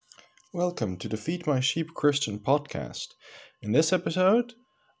Welcome to the Feed My Sheep Christian podcast. In this episode,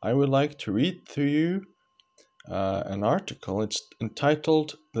 I would like to read to you an article. It's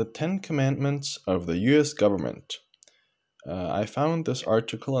entitled The 10 Commandments of the US Government. I found this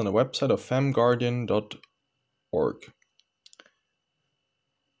article on the website of femguardian.org.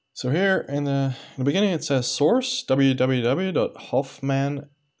 So here in the beginning it says source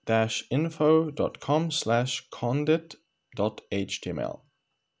www.hoffman-info.com/condit.html.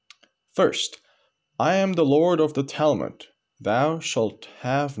 First, I am the Lord of the Talmud. Thou shalt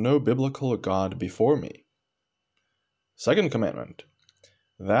have no biblical God before me. Second commandment.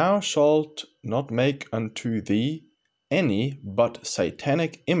 Thou shalt not make unto thee any but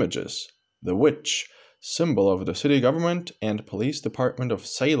satanic images, the which, symbol of the city government and police department of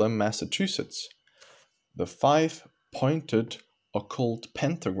Salem, Massachusetts, the 5-pointed occult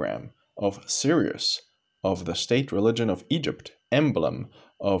pentagram of Sirius, of the state religion of Egypt, emblem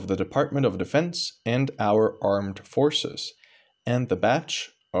of the Department of Defense and our armed forces, and the badge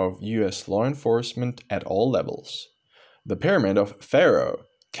of U.S. law enforcement at all levels. The pyramid of Pharaoh,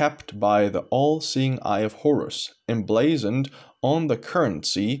 capped by the all-seeing eye of Horus, emblazoned on the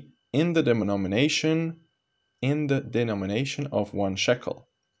currency in the denomination of 1 shekel.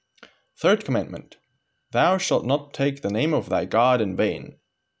 Third commandment. Thou shalt not take the name of thy God in vain.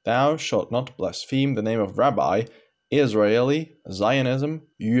 Thou shalt not blaspheme the name of Rabbi, Israeli, Zionism,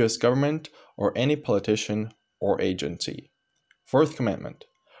 U.S. government, or any politician or agency. Fourth commandment.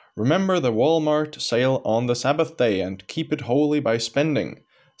 Remember the Walmart sale on the Sabbath day and keep it holy by spending.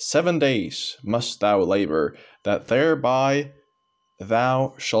 7 days must thou labor, that thereby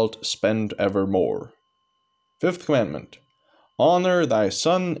thou shalt spend evermore. Fifth commandment. Honor thy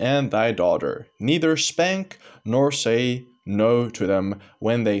son and thy daughter, neither spank nor say no to them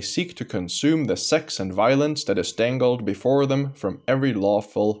when they seek to consume the sex and violence that is dangled before them from every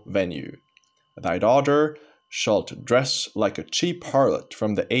lawful venue. Thy daughter shalt dress like a cheap harlot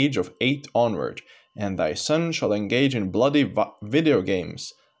from the age of 8 onward, and thy son shall engage in bloody video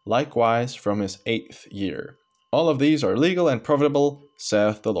games, likewise from his 8th year. All of these are legal and profitable,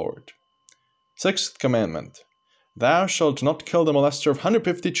 saith the Lord. Sixth commandment. Thou shalt not kill the molester of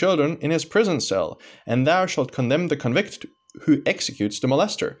 150 children in his prison cell, and thou shalt condemn the convict who executes the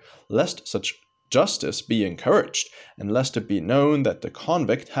molester, lest such justice be encouraged, and lest it be known that the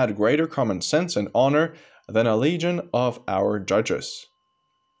convict had greater common sense and honor than a legion of our judges.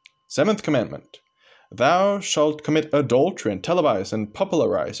 Seventh commandment. Thou shalt commit adultery and televise and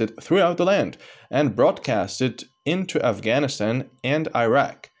popularize it throughout the land, and broadcast it into Afghanistan and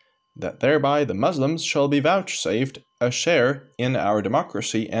Iraq, that thereby the Muslims shall be vouchsafed a share in our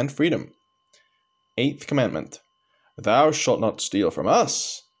democracy and freedom. Eighth commandment. Thou shalt not steal from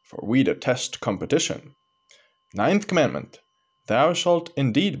us, for we detest competition. Ninth commandment. Thou shalt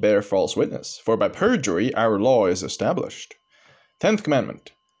indeed bear false witness, for by perjury our law is established. 10th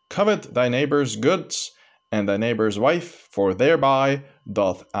commandment. Covet thy neighbor's goods and thy neighbor's wife, for thereby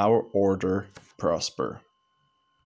doth our order prosper.